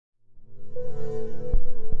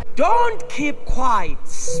Don't keep quiet,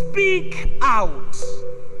 speak out.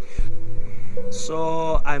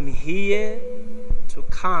 So I'm here to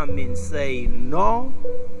come and say no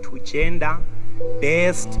to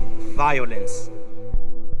gender-based violence.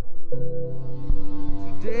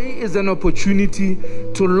 Today is an opportunity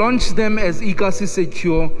to launch them as Ikasi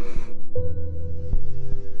Secure.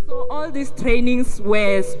 So all these trainings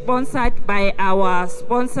were sponsored by our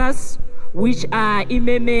sponsors, which are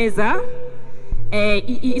Memeza,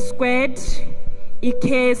 Esquared,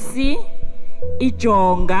 Ikasi,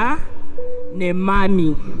 Ijonga,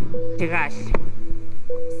 Nemami.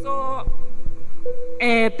 So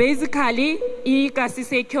basically, Ikasi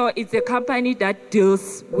Secure is a company that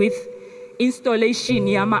deals with installation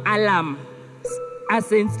yama alarm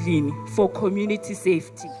assembly for community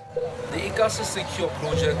safety. The Ikasi Secure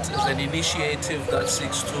Project is an initiative that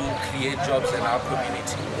seeks to create jobs in our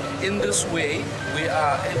community. In this way, we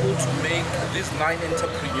are able to make these 9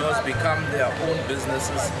 entrepreneurs become their own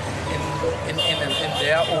businesses in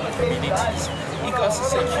their own communities. Ikasi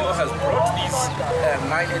Secure has brought these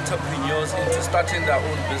 9 entrepreneurs into starting their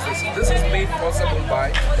own businesses. This is made possible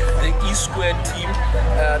by the Esquared team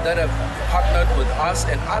that have partnered with us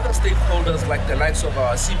and other stakeholders like the likes of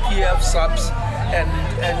our CPF, subs, and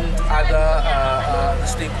other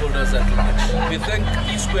stakeholders at large. We thank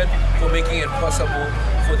Esquared for making it possible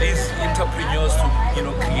for these entrepreneurs to,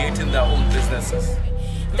 creating their own businesses.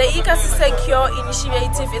 The Ikasi Secure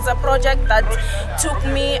initiative is a project that took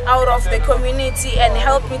me out of the community and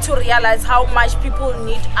helped me to realize how much people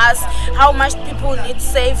need us, how much people need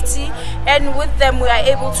safety, and with them we are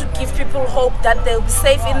able to give people hope that they'll be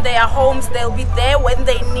safe in their homes, they'll be there when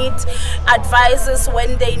they need advices,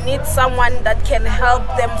 when they need someone that can help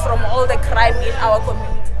them from all the crime in our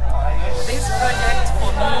community. This project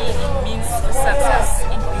for me means success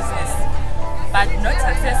in business, but not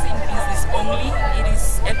success in business only, it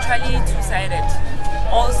is actually two-sided.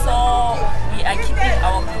 Also, we are keeping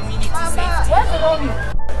our community safety.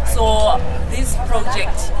 So this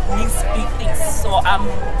project means big things, so I'm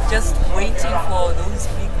just waiting for those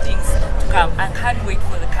big things to come. I can't wait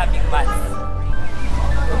for the coming months.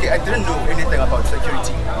 Okay, I didn't know anything about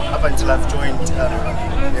security up until I've joined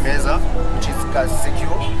Memeza, which is Ikasi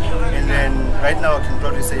Secure, and then right now I can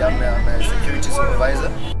probably say I'm a security supervisor,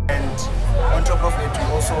 and on top of it, we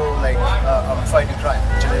also I'm fighting crime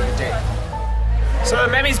each and every day. So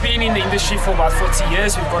Memi's been in the industry for about 40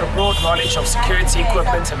 years. We've got a broad knowledge of security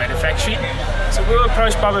equipment and manufacturing. So we were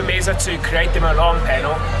approached by Memeza to create them an alarm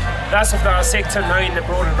panel. Thus, with our sector knowing the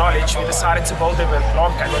broader knowledge, we decided to build them an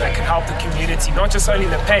alarm panel that can help the community, not just only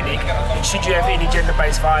in the panic, but should you have any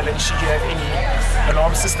gender-based violence, should you have any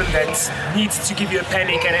alarm system that needs to give you a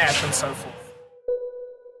panic and app and so forth.